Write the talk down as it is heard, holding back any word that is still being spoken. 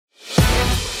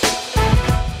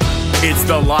It's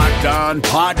the Locked On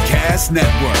Podcast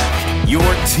Network, your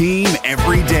team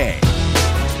every day.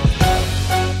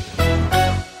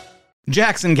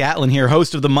 Jackson Gatlin here,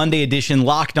 host of the Monday edition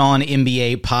Locked On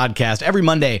NBA podcast. Every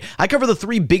Monday, I cover the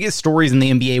three biggest stories in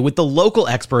the NBA with the local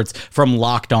experts from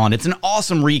Locked On. It's an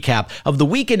awesome recap of the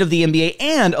weekend of the NBA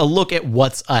and a look at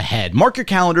what's ahead. Mark your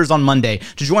calendars on Monday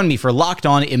to join me for Locked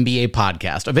On NBA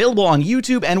podcast, available on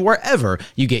YouTube and wherever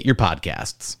you get your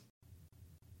podcasts.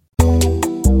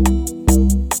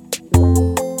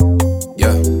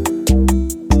 Yeah,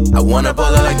 I wanna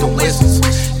ball like the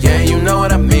Wizards. Yeah, you know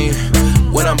what I mean.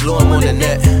 When I'm blue, I'm on the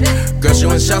net. Girl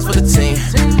shooting shots for the team.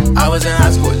 I was in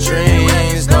high school with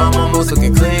dreams. Now I'm almost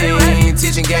looking clean.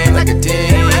 Teaching game like a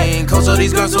dean. Coach all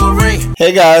these girls to a ring.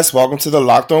 Hey guys, welcome to the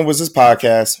Locked On Wizards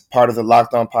podcast, part of the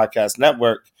Locked On Podcast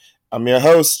Network. I'm your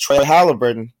host, Trey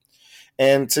Halliburton.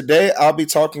 And today I'll be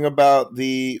talking about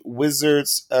the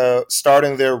Wizards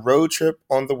starting their road trip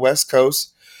on the West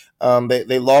Coast.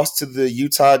 They lost to the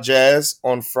Utah Jazz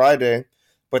on Friday,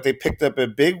 but they picked up a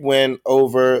big win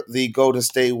over the Golden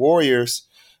State Warriors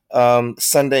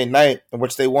Sunday night, in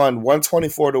which they won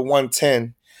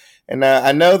 124-110. And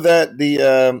I know that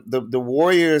the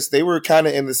Warriors, they were kind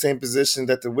of in the same position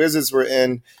that the Wizards were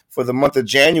in for the month of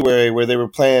January, where they were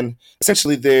playing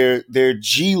essentially their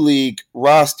G League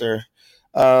roster.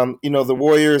 The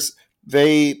Warriors,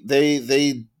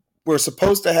 they were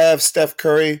supposed to have Steph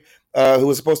Curry, who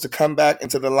was supposed to come back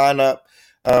into the lineup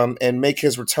and make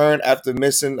his return after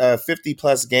missing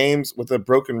 50-plus games with a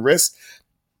broken wrist.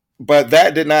 But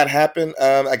that did not happen.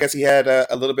 I guess he had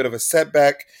a little bit of a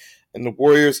setback, and the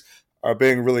Warriors are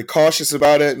being really cautious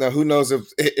about it. Now, who knows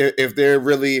if they're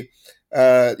really,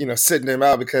 sitting him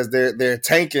out because they're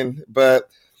tanking. But,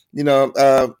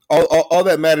 all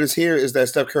that matters here is that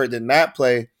Steph Curry did not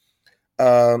play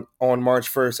on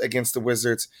March 1st against the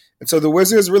Wizards. And so the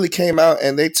Wizards really came out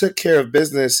and they took care of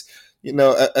business,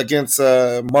 against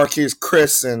Marquise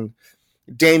Chris and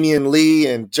Damian Lee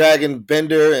and Jagan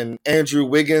Bender and Andrew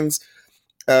Wiggins.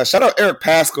 Shout out Eric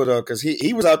Paschall, though, because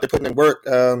he was out there putting in work.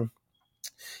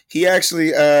 He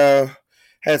actually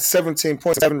had 17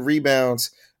 points, 7 rebounds.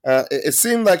 It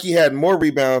seemed like he had more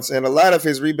rebounds, and a lot of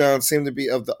his rebounds seemed to be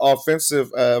of the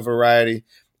offensive variety.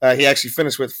 He actually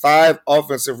finished with 5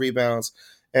 offensive rebounds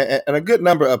and a good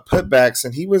number of putbacks,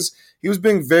 and he was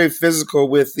being very physical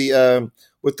with the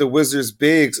Wizards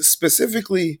bigs,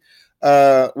 specifically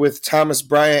with Thomas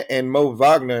Bryant and Mo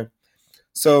Wagner.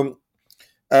 So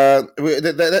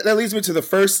that leads me to the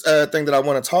first thing that I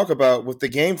want to talk about with the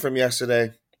game from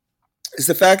yesterday, is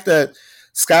the fact that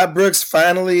Scott Brooks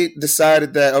finally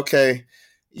decided that, okay,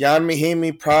 Ian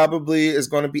Mahinmi probably is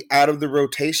going to be out of the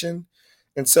rotation.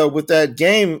 And so with that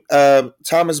game,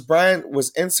 Thomas Bryant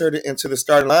was inserted into the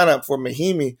starting lineup for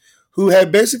Mahinmi, who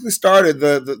had basically started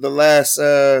the last,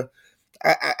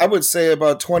 I would say,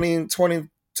 about 20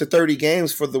 to 30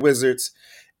 games for the Wizards.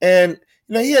 And,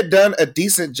 he had done a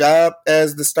decent job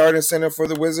as the starting center for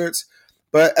the Wizards.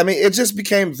 But, it just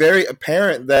became very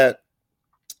apparent that,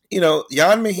 Ian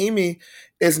Mahinmi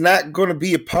is not going to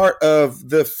be a part of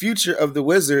the future of the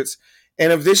Wizards.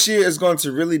 And if this year is going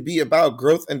to really be about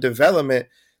growth and development,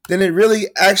 then it really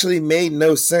actually made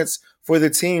no sense for the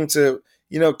team to,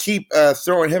 keep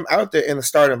throwing him out there in the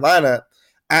starting lineup.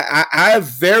 I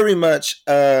very much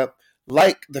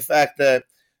like the fact that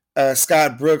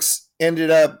Scott Brooks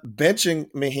ended up benching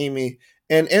Mahinmi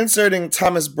and inserting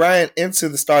Thomas Bryant into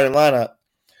the starting lineup.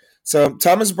 So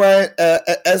Thomas Bryant,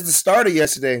 as the starter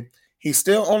yesterday, he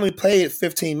still only played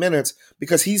 15 minutes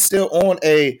because he's still on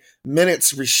a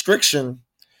minutes restriction,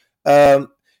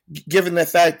 given the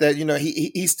fact that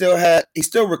he's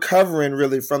still recovering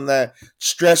really from that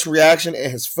stress reaction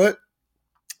in his foot.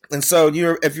 And so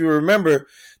if you remember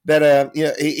that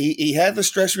he had the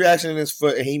stress reaction in his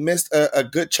foot and he missed a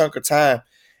good chunk of time,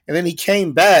 and then he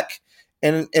came back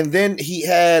and then he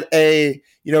had a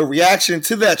reaction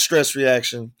to that stress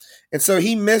reaction, and so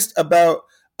he missed about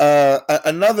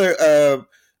another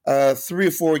 3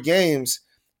 or 4 games.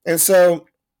 And so,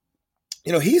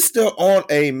 he's still on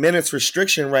a minutes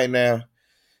restriction right now.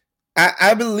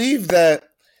 I believe that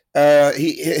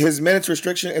his minutes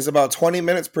restriction is about 20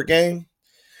 minutes per game.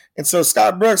 And so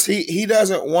Scott Brooks, he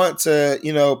doesn't want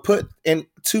to, put in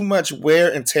too much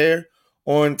wear and tear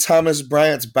on Thomas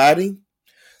Bryant's body.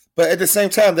 But at the same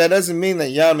time, that doesn't mean that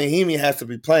Ian Mahinmi has to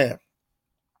be playing.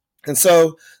 And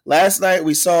so last night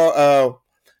we saw,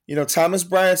 Thomas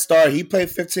Bryant start. He played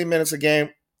 15 minutes a game.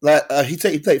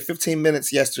 He played 15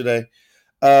 minutes yesterday.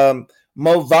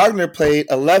 Mo Wagner played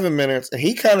 11 minutes, and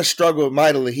he kind of struggled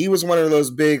mightily. He was one of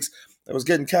those bigs that was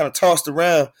getting kind of tossed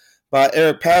around by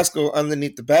Eric Paschall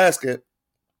underneath the basket.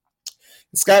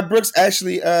 Scott Brooks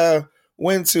actually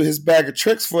went to his bag of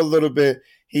tricks for a little bit.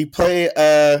 He played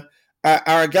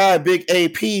our guy, Big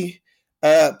AP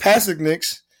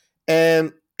Pasicniks,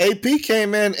 and AP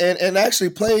came in and actually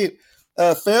played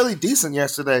fairly decent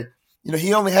yesterday.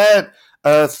 He only had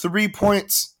 3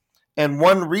 points and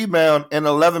 1 rebound in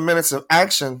 11 minutes of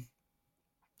action.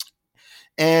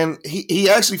 And he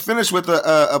actually finished with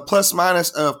a plus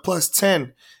minus of plus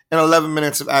 10 in 11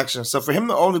 minutes of action. So for him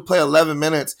to only play 11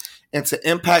 minutes and to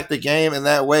impact the game in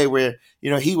that way where,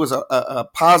 he was a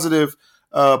positive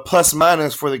plus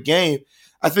minus for the game,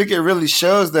 I think it really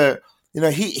shows that,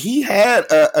 he had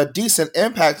a decent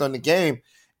impact on the game.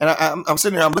 And I'm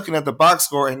sitting here, I'm looking at the box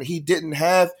score, and he didn't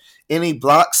have any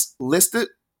blocks listed,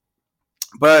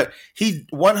 but he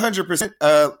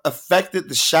 100% affected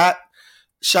the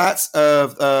shots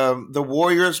of the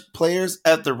Warriors players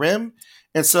at the rim.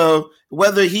 And so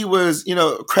whether he was,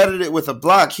 credited with a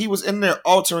block, he was in there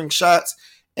altering shots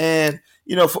and,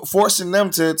 forcing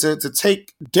them to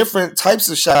take different types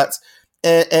of shots.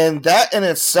 And that in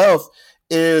itself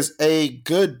is a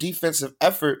good defensive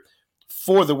effort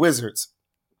for the Wizards.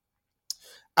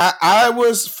 I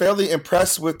was fairly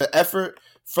impressed with the effort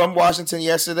from Washington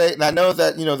yesterday. And I know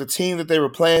that, the team that they were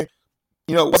playing,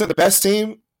 wasn't the best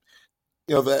team.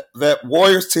 That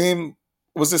Warriors team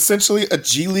was essentially a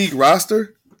G League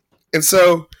roster. And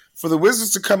so for the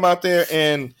Wizards to come out there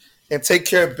and take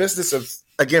care of business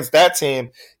against that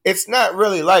team, it's not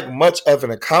really like much of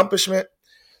an accomplishment.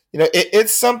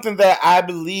 It's something that I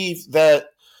believe that,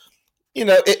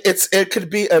 it could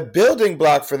be a building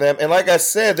block for them. And like I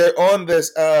said, they're on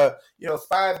this,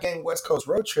 5-game West Coast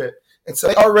road trip. And so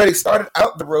they already started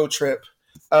out the road trip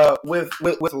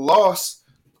with loss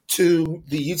to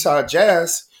the Utah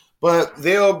Jazz, but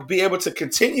they'll be able to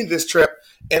continue this trip,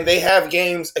 and they have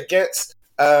games against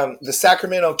the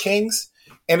Sacramento Kings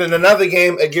and then another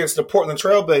game against the Portland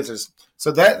Trail Blazers.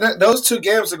 So that those 2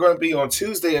 games are going to be on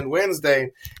Tuesday and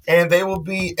Wednesday, and they will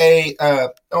be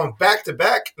on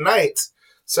back-to-back nights.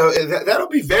 So that'll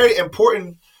be very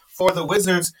important for the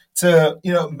Wizards to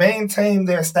maintain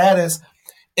their status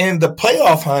in the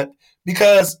playoff hunt,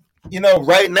 because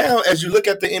right now, as you look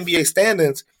at the NBA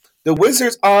standings, the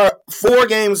Wizards are 4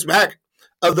 games back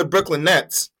of the Brooklyn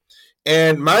Nets.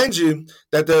 And mind you,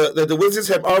 that the Wizards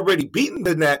have already beaten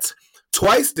the Nets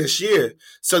twice this year.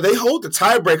 So they hold the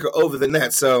tiebreaker over the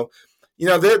Nets. So,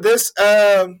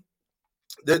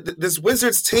 this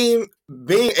Wizards team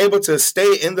being able to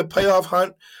stay in the playoff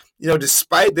hunt,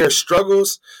 despite their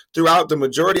struggles throughout the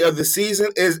majority of the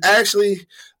season, is actually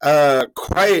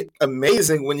quite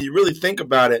amazing when you really think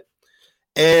about it.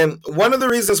 And one of the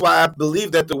reasons why I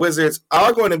believe that the Wizards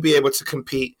are going to be able to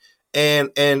compete and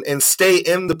stay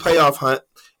in the playoff hunt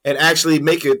and actually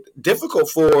make it difficult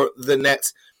for the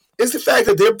Nets is the fact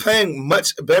that they're playing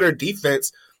much better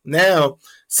defense now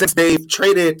since they've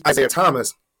traded Isaiah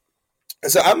Thomas.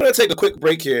 And so I'm going to take a quick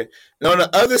break here. And on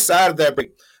the other side of that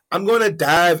break, I'm going to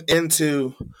dive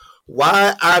into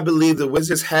why I believe the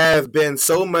Wizards have been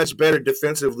so much better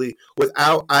defensively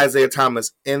without Isaiah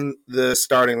Thomas in the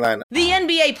starting lineup. The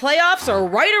NBA playoffs are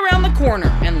right around the corner,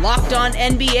 and Locked On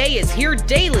NBA is here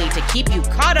daily to keep you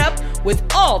caught up with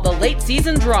all the late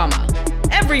season drama.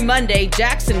 Every Monday,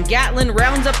 Jackson Gatlin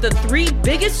rounds up the 3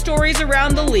 biggest stories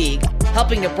around the league,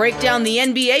 helping to break down the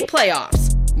NBA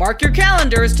playoffs. Mark your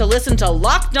calendars to listen to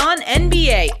Locked On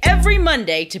NBA every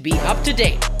Monday to be up to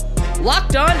date.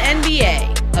 Locked On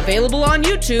NBA, available on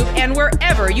YouTube and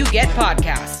wherever you get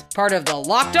podcasts. Part of the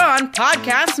Locked On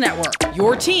Podcast Network,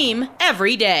 your team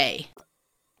every day.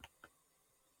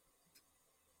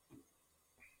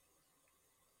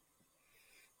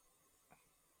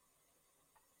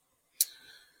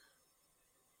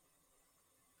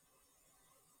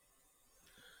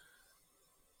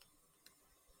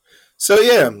 So,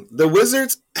 the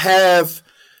Wizards have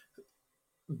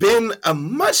been a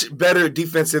much better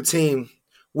defensive team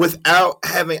without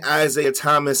having Isaiah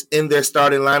Thomas in their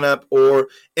starting lineup or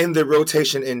in the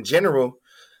rotation in general.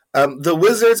 The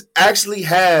Wizards actually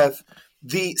have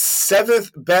the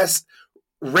 7th best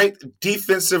ranked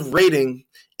defensive rating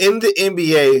in the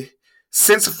NBA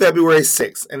since February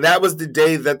 6th. And that was the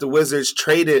day that the Wizards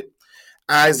traded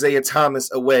Isaiah Thomas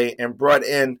away and brought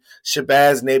in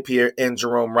Shabazz Napier and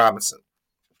Jerome Robinson.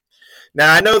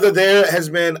 Now, I know that there has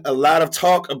been a lot of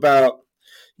talk about,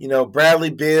 Bradley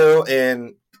Beal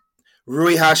and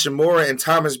Rui Hachimura and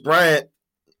Thomas Bryant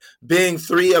being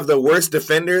 3 of the worst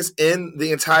defenders in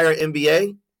the entire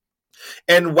NBA.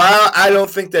 And while I don't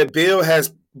think that Beal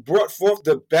has brought forth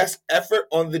the best effort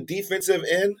on the defensive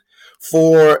end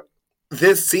for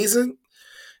this season,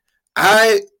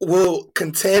 I will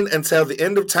contend until the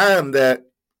end of time that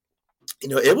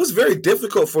it was very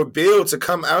difficult for Beal to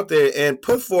come out there and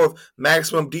put forth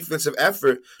maximum defensive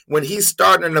effort when he's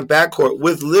starting in the backcourt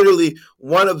with literally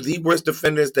one of the worst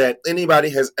defenders that anybody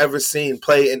has ever seen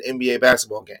play an NBA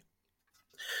basketball game.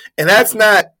 And that's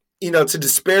not, to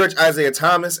disparage Isaiah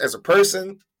Thomas as a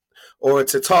person or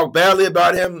to talk badly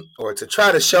about him or to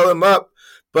try to show him up.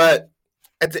 But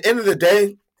at the end of the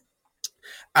day,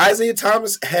 Isaiah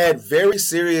Thomas had very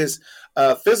serious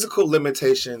physical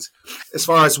limitations as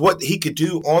far as what he could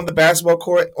do on the basketball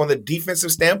court on the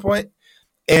defensive standpoint.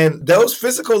 And those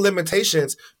physical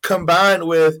limitations combined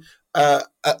with a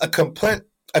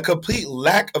complete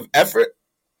lack of effort,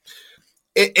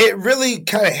 it really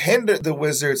kind of hindered the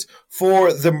Wizards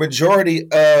for the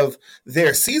majority of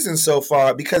their season so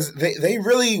far because they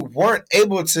really weren't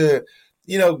able to,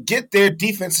 get their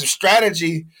defensive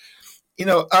strategy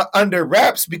under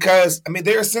wraps because,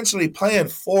 they're essentially playing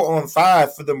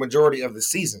 4-on-5 for the majority of the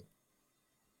season.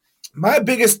 My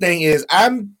biggest thing is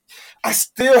I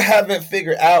still haven't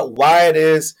figured out why it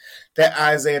is that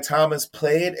Isaiah Thomas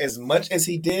played as much as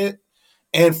he did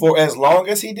and for as long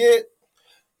as he did.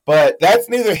 But that's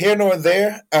neither here nor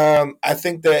there. I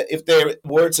think that if there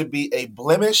were to be a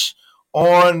blemish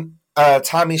on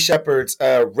Tommy Shepard's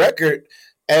record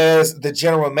as the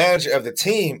general manager of the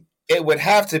team, it would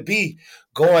have to be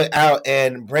going out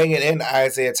and bringing in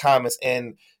Isaiah Thomas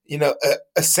and,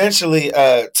 essentially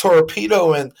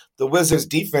torpedoing the Wizards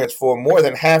defense for more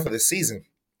than half of the season.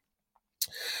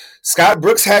 Scott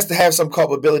Brooks has to have some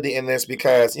culpability in this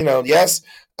because, yes,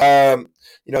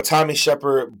 Tommy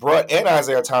Shepard brought in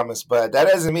Isaiah Thomas, but that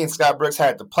doesn't mean Scott Brooks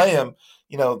had to play him,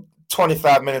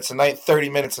 25 minutes a night, 30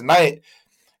 minutes a night.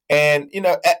 And,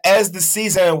 as the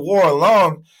season wore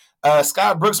along,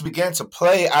 Scott Brooks began to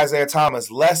play Isaiah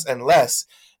Thomas less and less.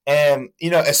 And,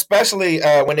 especially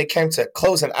when it came to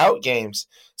closing out games.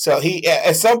 So he,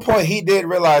 at some point, he did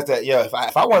realize that, if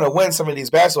I want to win some of these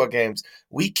basketball games,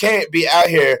 we can't be out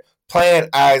here playing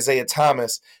Isaiah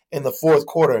Thomas in the fourth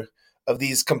quarter of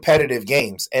these competitive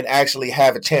games and actually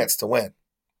have a chance to win.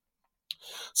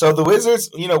 So the Wizards,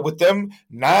 with them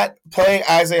not playing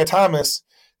Isaiah Thomas,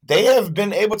 they have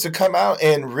been able to come out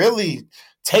and really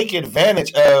take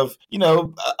advantage of,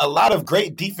 a lot of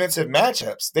great defensive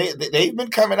matchups. They've been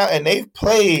coming out and they've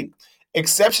played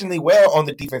exceptionally well on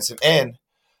the defensive end.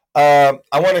 I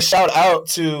want to shout out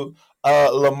to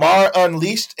Lamar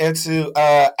Unleashed and to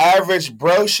Average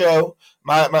Bro Show,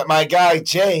 my guy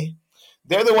Jay.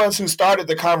 They're the ones who started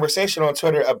the conversation on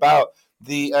Twitter about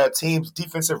the team's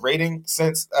defensive rating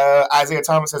since Isaiah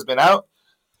Thomas has been out.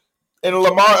 And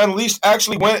Lamar Unleashed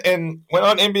actually went on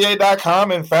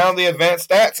NBA.com and found the advanced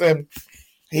stats, and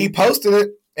he posted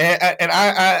it, and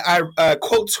I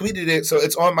quote tweeted it, so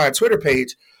it's on my Twitter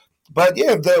page. But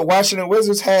yeah, the Washington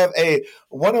Wizards have a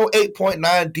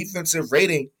 108.9 defensive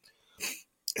rating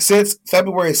since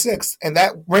February 6th, and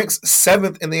that ranks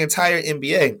 7th in the entire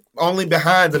NBA, only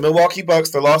behind the Milwaukee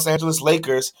Bucks, the Los Angeles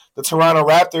Lakers, the Toronto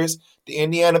Raptors, the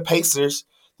Indiana Pacers,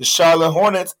 the Charlotte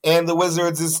Hornets, and the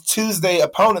Wizards' Tuesday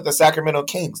opponent, the Sacramento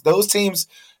Kings. Those teams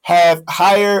have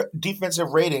higher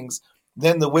defensive ratings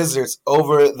than the Wizards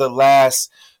over the last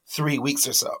 3 weeks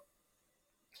or so.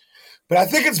 But I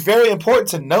think it's very important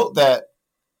to note that,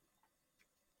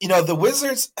 the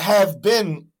Wizards have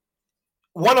been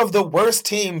one of the worst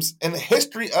teams in the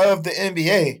history of the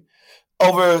NBA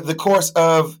over the course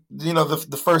of,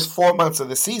 the first 4 months of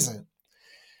the season.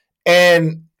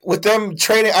 And with them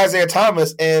trading Isaiah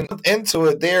Thomas and into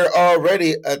it, they're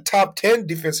already a top 10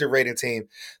 defensive rating team.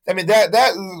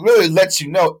 That really lets you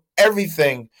know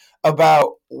everything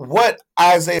about what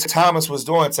Isaiah Thomas was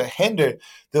doing to hinder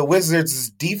the Wizards'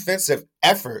 defensive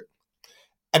effort.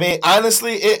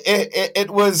 Honestly, it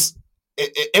was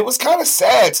kind of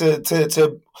sad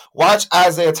to watch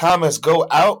Isaiah Thomas go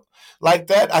out like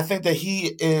that. I think that he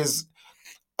is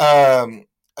a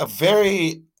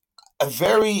very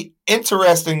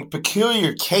interesting,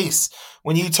 peculiar case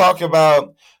when you talk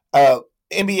about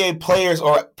NBA players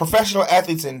or professional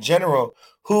athletes in general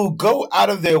who go out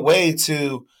of their way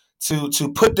to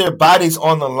put their bodies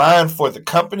on the line for the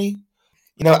company.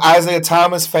 Isaiah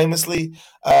Thomas famously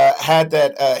had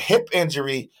that hip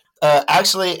injury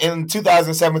actually in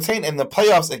 2017 in the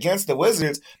playoffs against the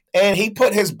Wizards, and he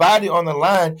put his body on the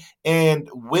line and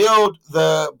willed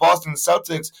the Boston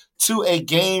Celtics to a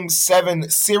Game 7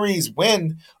 series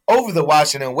win over the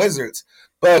Washington Wizards.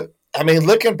 But,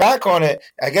 looking back on it,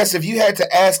 I guess if you had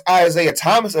to ask Isaiah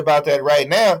Thomas about that right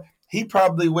now, he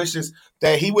probably wishes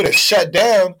that he would have shut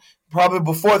down probably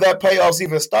before that playoffs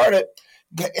even started,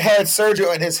 had surgery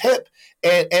on his hip,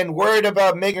 and worried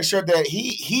about making sure that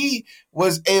he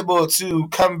was able to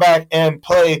come back and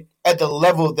play at the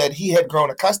level that he had grown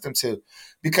accustomed to.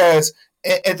 Because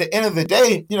at the end of the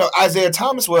day, Isaiah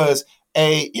Thomas was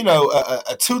a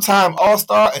two-time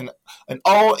All-Star and an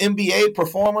All-NBA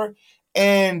performer.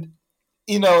 And,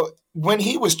 when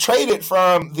he was traded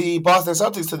from the Boston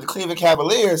Celtics to the Cleveland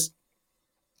Cavaliers,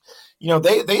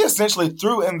 they essentially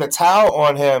threw in the towel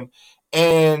on him.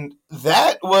 And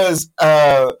that was,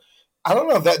 I don't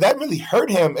know, that really hurt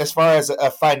him as far as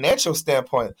a financial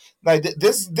standpoint. Like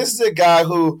this is a guy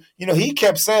who, he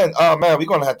kept saying, oh man, we're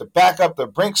going to have to back up the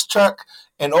Brinks truck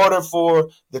in order for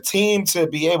the team to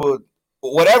be able,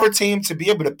 whatever team to be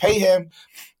able to pay him.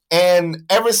 And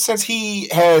ever since he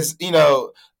has,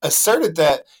 asserted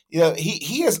that,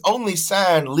 he has only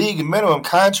signed league minimum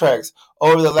contracts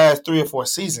over the last 3 or 4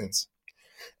 seasons.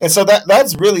 And so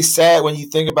that's really sad when you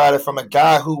think about it from a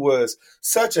guy who was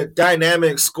such a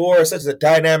dynamic scorer, such a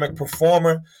dynamic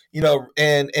performer,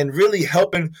 and really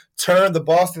helping turn the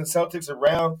Boston Celtics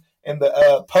around in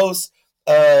the post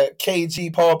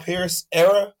KG Paul Pierce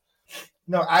era.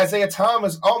 Isaiah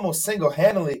Thomas almost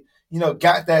single-handedly,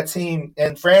 got that team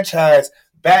and franchise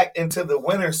back into the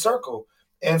winner's circle.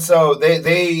 And so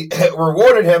they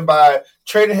rewarded him by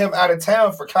trading him out of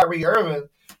town for Kyrie Irving.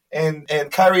 And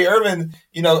Kyrie Irving,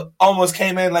 almost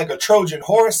came in like a Trojan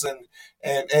horse and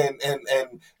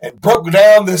broke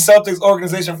down the Celtics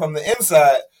organization from the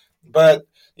inside. But,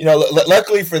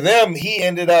 luckily for them, he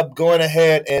ended up going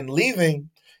ahead and leaving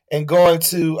and going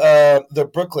to the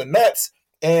Brooklyn Nets.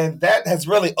 And that has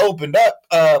really opened up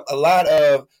a lot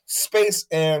of space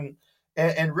and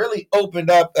really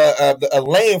opened up a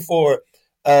lane for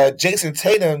Jason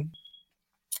Tatum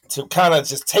to kind of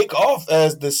just take off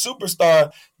as the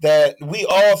superstar that we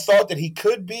all thought that he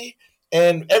could be.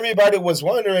 And everybody was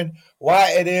wondering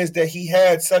why it is that he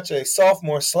had such a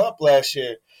sophomore slump last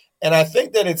year. And I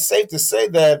think that it's safe to say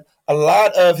that a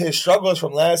lot of his struggles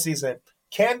from last season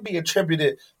can be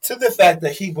attributed to the fact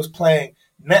that he was playing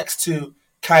next to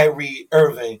Kyrie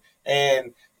Irving.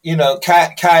 And,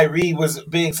 Kyrie was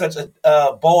being such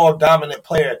a ball-dominant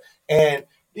player. And,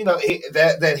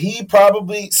 that he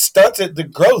probably stunted the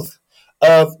growth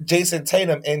of Jason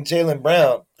Tatum and Jaylen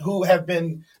Brown, who have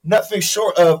been nothing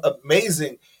short of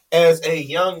amazing as a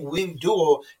young wing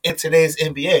duo in today's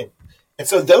NBA. And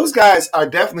so those guys are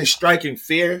definitely striking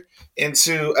fear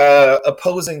into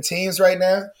opposing teams right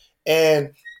now.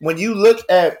 And when you look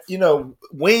at,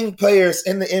 wing players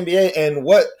in the NBA and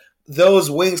what those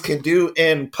wings can do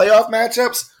in playoff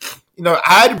matchups,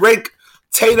 I'd rank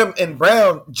Tatum and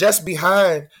Brown just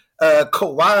behind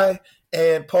Kawhi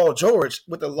and Paul George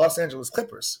with the Los Angeles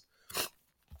Clippers.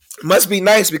 Must be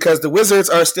nice because the Wizards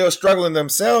are still struggling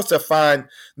themselves to find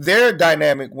their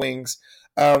dynamic wings.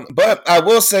 But I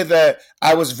will say that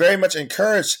I was very much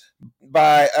encouraged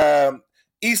by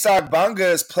Isaac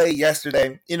Bonga's play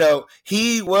yesterday.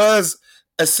 He was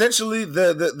essentially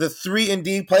the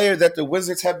 3-and-D player that the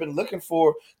Wizards have been looking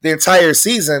for the entire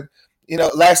season.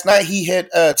 Last night he hit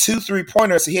 2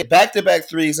 3-pointers. He hit back-to-back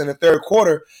threes in the third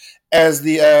quarter as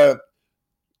the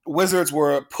Wizards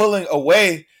were pulling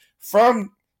away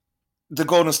from the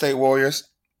Golden State Warriors.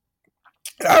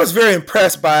 I was very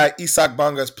impressed by Isaac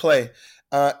Bonga's play.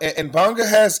 And Bonga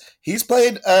he's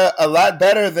played a lot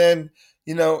better than,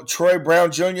 Troy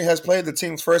Brown Jr. has played, the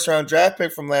team's first-round draft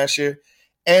pick from last year.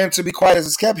 And to be quiet as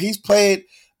it's kept, he's played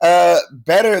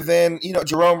better than,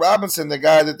 Jerome Robinson, the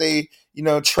guy that they,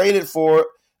 traded for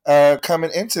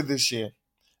coming into this year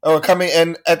or coming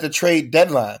in at the trade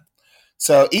deadline.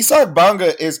 So Isaac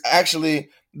Bonga is actually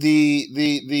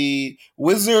the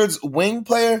Wizards wing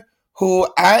player who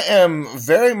I am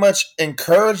very much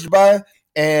encouraged by.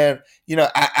 And,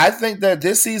 I think that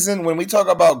this season, when we talk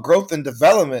about growth and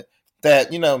development, that,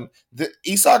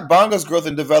 Isaac Bonga's growth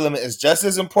and development is just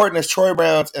as important as Troy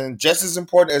Brown's and just as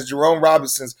important as Jerome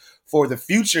Robinson's for the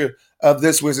future of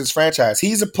this Wizards franchise.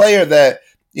 He's a player that,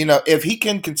 if he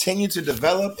can continue to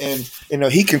develop and,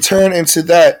 he can turn into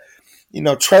that,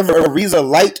 Trevor Ariza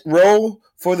light role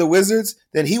for the Wizards,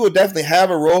 then he will definitely have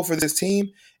a role for this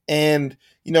team. And,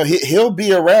 he'll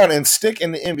be around and stick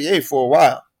in the NBA for a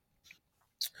while.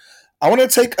 I want to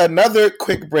take another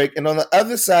quick break. And on the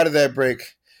other side of that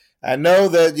break, I know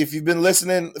that if you've been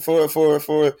listening for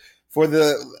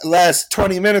the last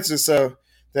 20 minutes or so,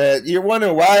 that you're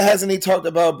wondering why hasn't he talked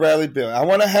about Bradley Beal. I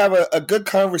want to have a good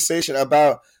conversation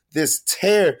about this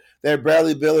tear that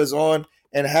Bradley Beal is on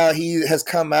and how he has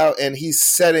come out and he's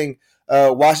setting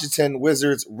Washington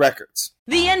Wizards records.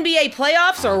 The NBA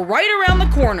playoffs are right around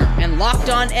the corner, and Locked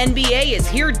On NBA is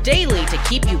here daily to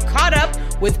keep you caught up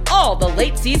with all the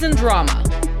late season drama.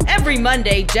 Every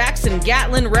Monday, Jackson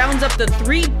Gatlin rounds up the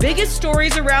 3 biggest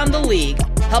stories around the league,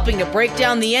 helping to break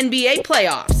down the NBA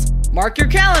playoffs. Mark your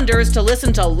calendars to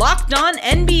listen to Locked On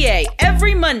NBA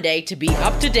every Monday to be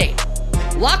up to date.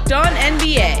 Locked On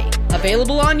NBA,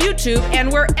 available on YouTube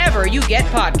and wherever you get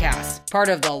podcasts. Part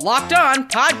of the Locked On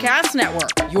Podcast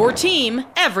Network, your team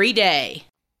every day.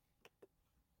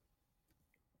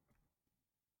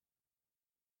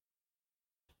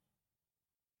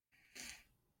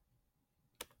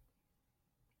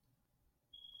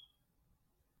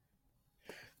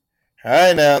 All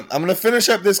right, now I'm going to finish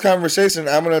up this conversation.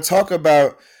 I'm going to talk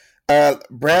about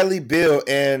Bradley Beal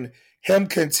and him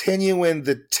continuing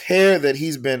the tear that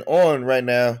he's been on right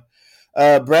now.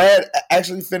 Brad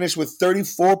actually finished with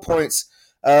 34 points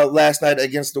last night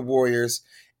against the Warriors.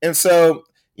 And so,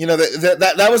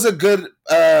 that was a good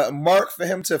mark for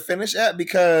him to finish at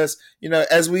because,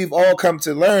 as we've all come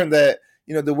to learn that,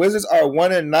 the Wizards are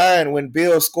 1-9 when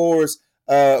Beal scores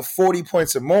 40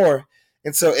 points or more.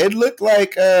 And so it looked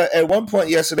like at one point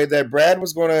yesterday that Brad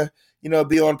was going to,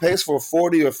 be on pace for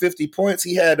 40 or 50 points.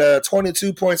 He had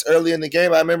 22 points early in the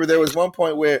game. I remember there was one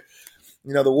point where,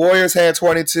 the Warriors had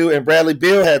 22 and Bradley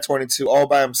Beal had 22 all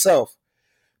by himself.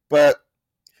 But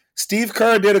Steve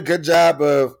Kerr did a good job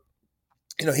of,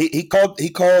 he called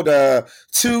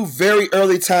two very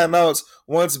early timeouts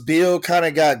once Beal kind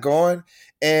of got going.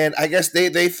 And I guess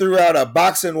they threw out a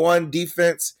boxing one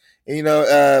defense.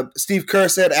 And, Steve Kerr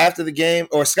said after the game,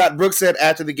 or Scott Brooks said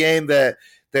after the game that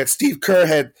Steve Kerr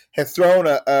had thrown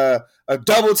a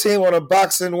double team on a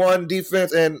boxing one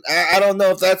defense, and I don't know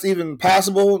if that's even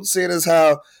possible, seeing as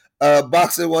how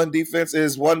boxing one defense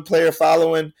is one player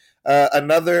following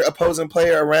another opposing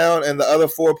player around, and the other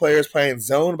four players playing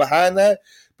zone behind that.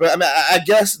 But I mean, I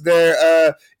guess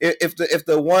there, if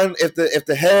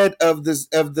the head of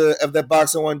the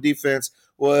boxing one defense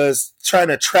was trying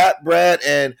to trap Brad,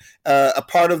 and a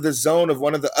part of the zone of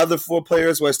one of the other four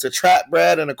players was to trap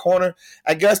Brad in a corner,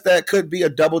 I guess that could be a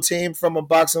double team from a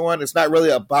boxing one. It's not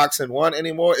really a boxing one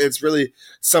anymore. It's really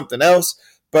something else.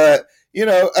 But,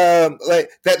 like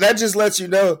that just lets you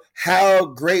know how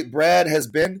great Brad has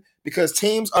been, because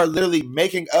teams are literally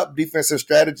making up defensive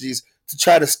strategies to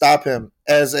try to stop him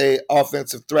as a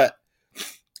offensive threat.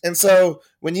 And so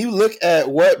when you look at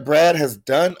what Brad has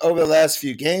done over the last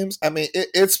few games, I mean,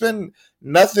 it's been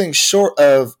nothing short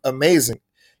of amazing.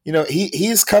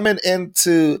 He's coming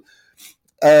into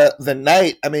the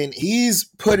night. I mean, he's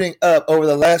putting up over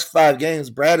the last 5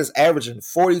 games. Brad is averaging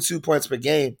 42 points per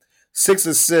game, 6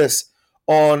 assists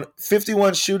on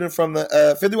 51% shooting from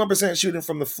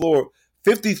the floor,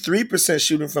 53%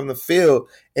 shooting from the field,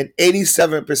 and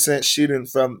 87% shooting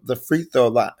from the free throw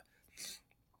line.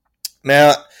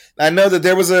 Now, I know that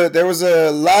there was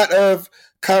a lot of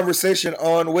conversation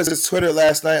on Wizards Twitter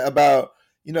last night about,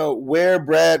 where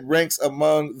Brad ranks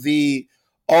among the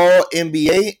all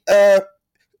NBA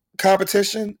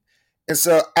competition. And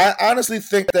so I honestly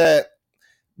think that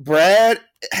Brad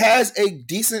has a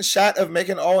decent shot of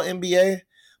making all NBA,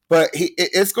 but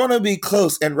it's going to be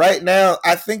close. And right now,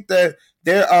 I think that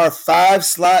there are 5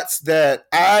 slots that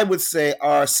I would say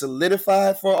are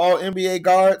solidified for all NBA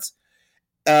guards.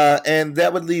 And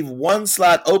that would leave 1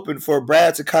 slot open for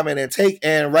Brad to come in and take.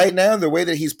 And right now, the way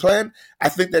that he's playing, I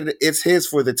think that it's his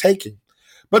for the taking.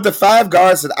 But the 5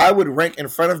 guards that I would rank in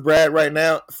front of Brad right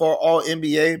now for all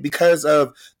NBA, because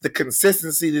of the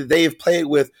consistency that they've played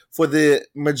with for the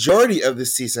majority of the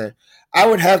season, I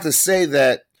would have to say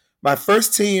that my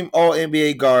first team all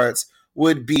NBA guards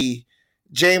would be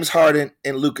James Harden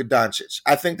and Luka Doncic.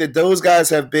 I think that those guys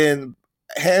have been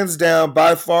hands down,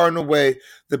 by far and away,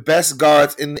 the best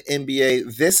guards in the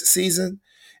NBA this season.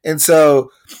 And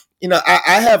so,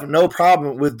 I have no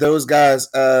problem with those guys,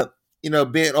 being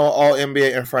on all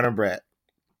NBA in front of Brad.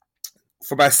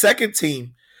 For my second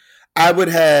team, I would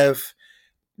have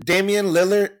Damian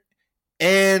Lillard,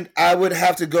 and I would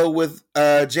have to go with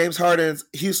James Harden's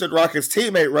Houston Rockets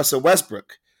teammate, Russell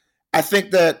Westbrook. I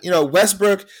think that,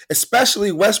 Westbrook,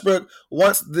 especially Westbrook,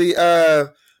 once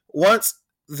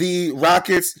the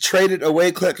Rockets traded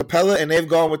away Clint Capella and they've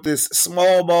gone with this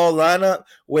small ball lineup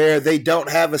where they don't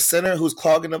have a center who's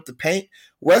clogging up the paint,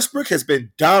 Westbrook has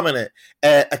been dominant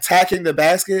at attacking the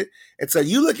basket. And so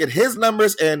you look at his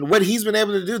numbers and what he's been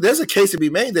able to do, there's a case to be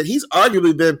made that he's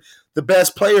arguably been the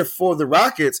best player for the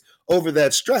Rockets over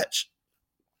that stretch.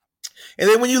 And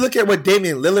then when you look at what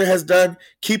Damian Lillard has done,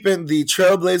 keeping the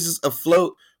Trailblazers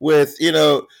afloat with,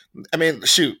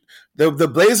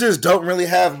 the Blazers don't really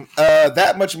have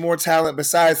that much more talent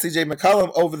besides C.J.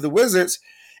 McCollum over the Wizards.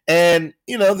 And,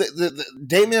 the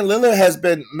Damian Lillard has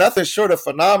been nothing short of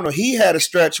phenomenal. He had a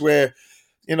stretch where,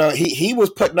 he was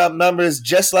putting up numbers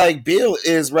just like Beal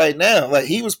is right now. Like,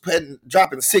 he was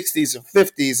dropping 60s and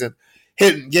 50s and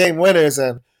hitting game winners.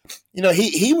 And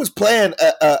he was playing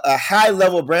a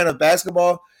high-level brand of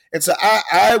basketball. And so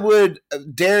I would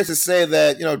dare to say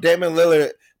that, Damian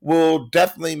Lillard will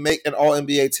definitely make an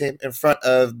All-NBA team in front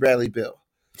of Bradley Beal.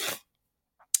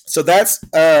 So that's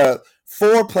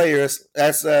 4 players.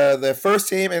 That's the first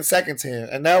team and second team.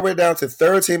 And now we're down to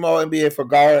third team All-NBA for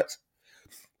guards.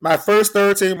 My first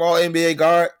third team All-NBA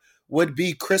guard would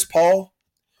be Chris Paul.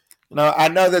 I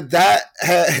know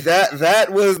that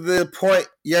was the point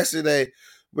yesterday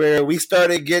where we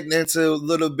started getting into a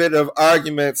little bit of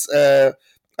arguments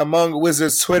among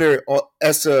Wizards Twitter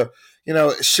as to,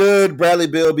 should Bradley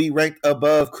Beal be ranked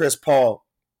above Chris Paul?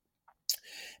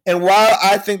 And while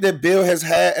I think that Beal has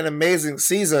had an amazing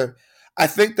season, I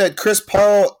think that Chris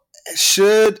Paul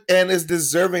should and is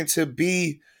deserving to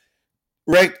be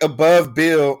ranked above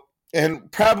Beal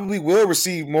and probably will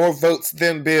receive more votes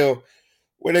than Beal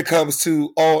when it comes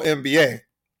to All-NBA.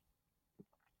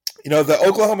 The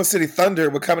Oklahoma City Thunder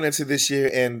were coming into this year,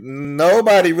 and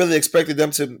nobody really expected them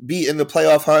to be in the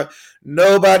playoff hunt.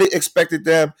 Nobody expected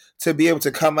them to be able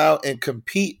to come out and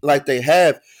compete like they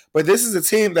have. But this is a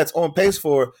team that's on pace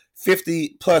for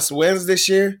 50-plus wins this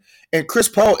year, and Chris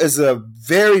Paul is a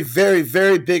very, very,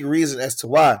 very big reason as to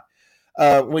why.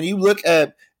 When you look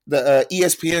at the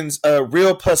ESPN's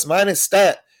real plus-minus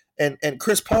stat, and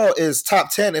Chris Paul is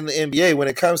top 10 in the NBA when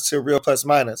it comes to real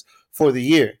plus-minus for the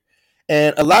year.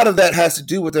 And a lot of that has to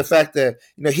do with the fact that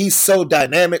he's so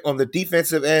dynamic on the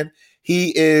defensive end.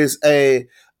 He is an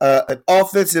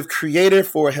offensive creator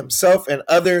for himself and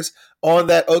others on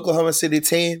that Oklahoma City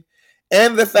team,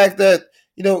 and the fact that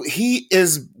he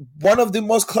is one of the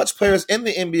most clutch players in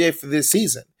the NBA for this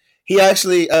season. He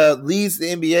actually leads the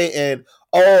NBA in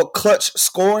all clutch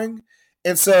scoring,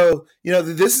 and so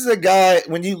this is a guy.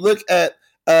 When you look at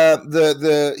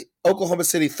the Oklahoma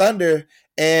City Thunder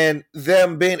and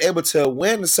them being able to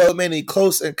win so many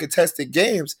close and contested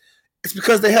games, it's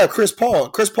because they have Chris Paul.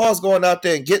 Chris Paul's going out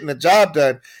there and getting the job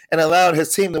done and allowing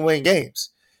his team to win games.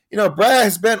 Brad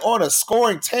has been on a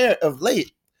scoring tear of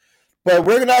late, but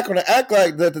we're not going to act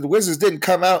like that the Wizards didn't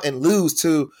come out and lose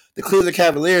to the Cleveland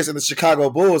Cavaliers and the Chicago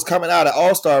Bulls coming out of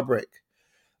All-Star break.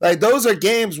 Like, those are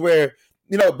games where,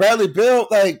 Bradley Beal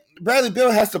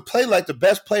has to play like the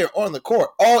best player on the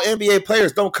court. All NBA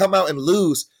players don't come out and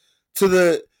lose to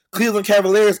the Cleveland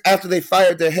Cavaliers after they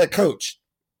fired their head coach.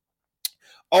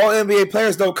 All NBA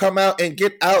players don't come out and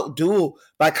get out-dueled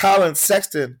by Colin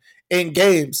Sexton in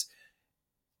games.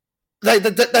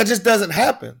 That just doesn't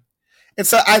happen. And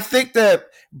so I think that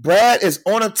Brad is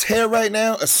on a tear right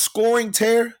now, a scoring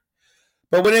tear.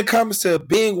 But when it comes to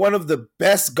being one of the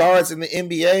best guards in the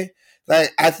NBA,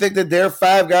 I think that there are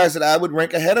 5 guys that I would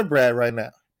rank ahead of Brad right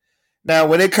now. Now,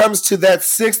 when it comes to that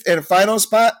 6th and final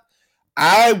spot,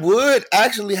 I would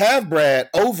actually have Brad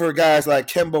over guys like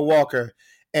Kemba Walker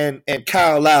and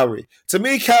Kyle Lowry. To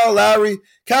me, Kyle Lowry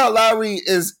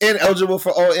is ineligible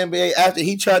for All-NBA after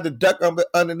he tried to duck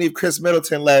underneath Chris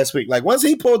Middleton last week. Like, once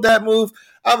he pulled that move,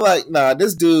 I'm like, nah,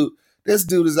 this dude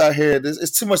is out here.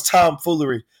 It's too much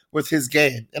tomfoolery with his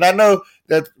game. And I know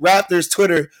that Raptors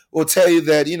Twitter will tell you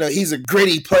that, he's a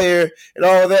gritty player and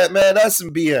all that. Man, that's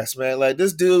some BS, man. Like,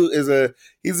 this dude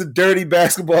he's a dirty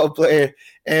basketball player.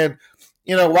 And,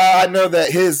 while I know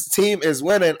that his team is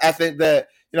winning, I think that,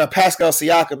 Pascal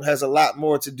Siakam has a lot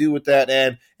more to do with that,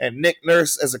 and Nick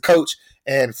Nurse as a coach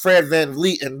and Fred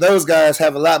VanVleet and those guys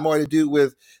have a lot more to do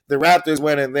with the Raptors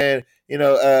winning than,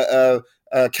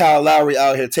 Kyle Lowry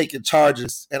out here taking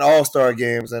charges in all-star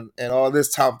games and all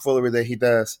this tomfoolery that he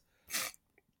does.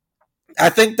 I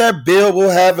think that Beal will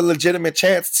have a legitimate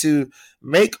chance to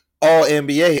make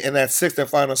All-NBA in that 6th and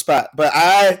final spot, but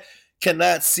I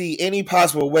cannot see any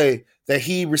possible way that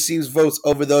he receives votes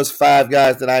over those 5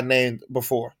 guys that I named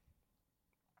before.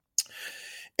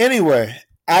 Anyway,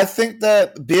 I think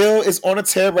that Beal is on a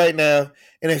tear right now,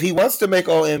 and if he wants to make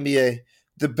All-NBA,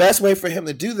 the best way for him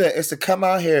to do that is to come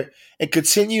out here and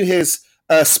continue his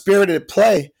spirited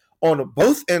play on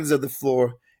both ends of the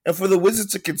floor and for the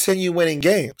Wizards to continue winning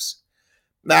games.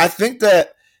 Now, I think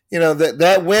that,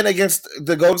 that win against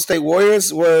the Golden State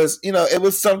Warriors was, it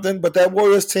was something, but that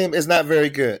Warriors team is not very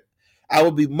good. I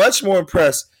would be much more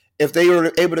impressed if they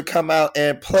were able to come out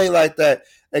and play like that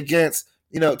against,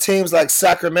 teams like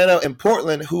Sacramento and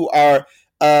Portland who are,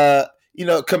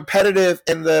 competitive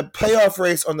in the playoff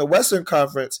race on the Western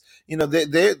Conference.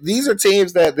 These are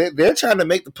teams that they're trying to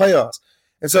make the playoffs.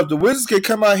 And so if the Wizards can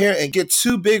come out here and get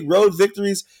 2 big road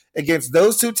victories against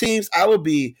those 2 teams, I would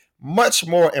be much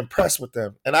more impressed with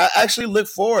them. And I actually look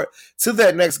forward to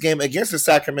that next game against the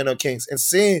Sacramento Kings and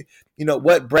seeing,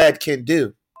 what Brad can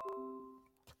do.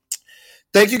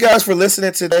 Thank you guys for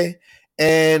listening today.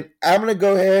 And I'm going to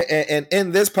go ahead and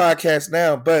end this podcast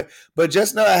now. But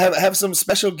just know I have some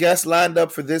special guests lined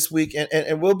up for this week,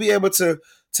 and we'll be able to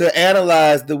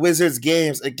analyze the Wizards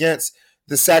games against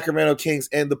the Sacramento Kings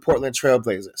and the Portland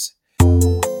Trailblazers.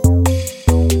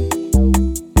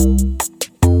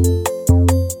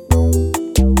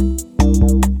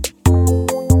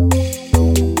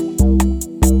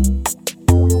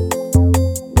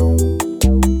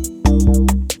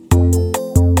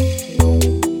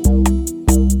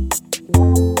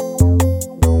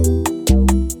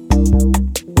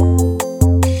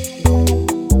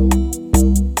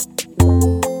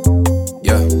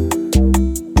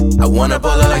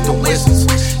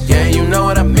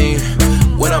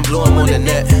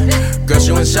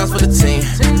 Shots for the team.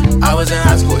 I was in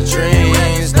high school with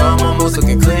dreams. Now I'm almost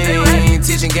looking clean.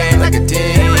 Teaching game like a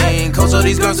dean. Coach all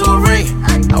these girls to a ring.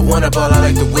 I wanna ball out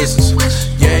like the Wizards.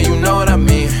 Yeah, you know what I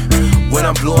mean. When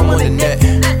I'm blue, I'm on the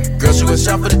net. Girl, shoot a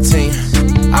shot for the team.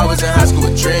 I was in high school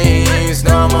with dreams.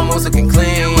 Now I'm almost looking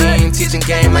clean. Teaching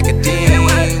game like a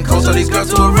dean. Coach all these girls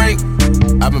to a ring.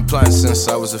 I've been plotting since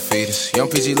I was a fetus. Young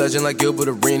PG legend like Gilbert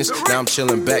Arenas. Now I'm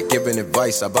chilling back, giving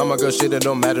advice. I buy my girl shit, it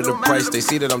don't matter the price. They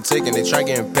see that I'm taking, they try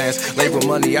getting pants. Label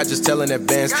money, I just tell in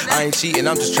advance. I ain't cheating,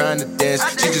 I'm just trying to dance.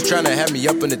 She just trying to have me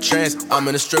up in the trance. I'm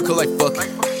in a strip club like fuck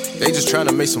it. They just trying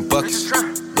to make some buckets.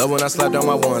 Love when I slap down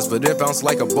my ones, but it bounced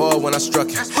like a ball when I struck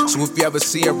it. So if you ever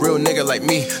see a real nigga like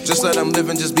me, just let him live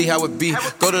and just be how it be.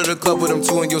 Go to the club with him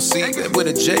too and you'll see that with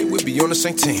a J, we be on the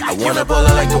same team. I wanna ball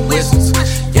out like the Wizards.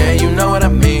 Yeah, you know what I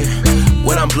mean.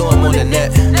 When I'm blue, I'm on the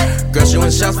net. Girl shooting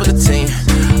shots for the team.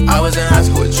 I was in high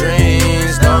school with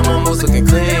dreams. Now I'm almost looking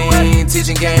clean.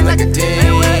 Teaching game like a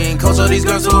dean. Coach all these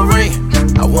girls to a ring.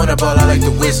 I wanna ball out like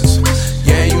the Wizards.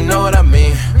 Yeah, you know what I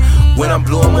mean. When I'm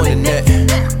blue, I'm on the net.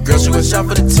 Girl shooting shot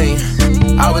for the team.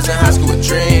 I was in high school with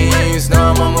dreams.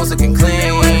 Now I'm almost looking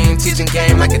clean. Teaching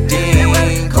game like a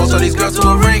dean. Coach all these girls to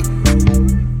a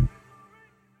ring.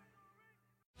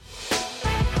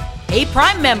 Hey,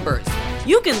 Prime members,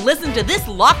 you can listen to this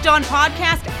Locked On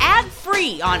podcast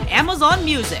ad-free on Amazon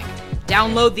Music.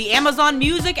 Download the Amazon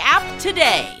Music app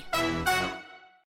today.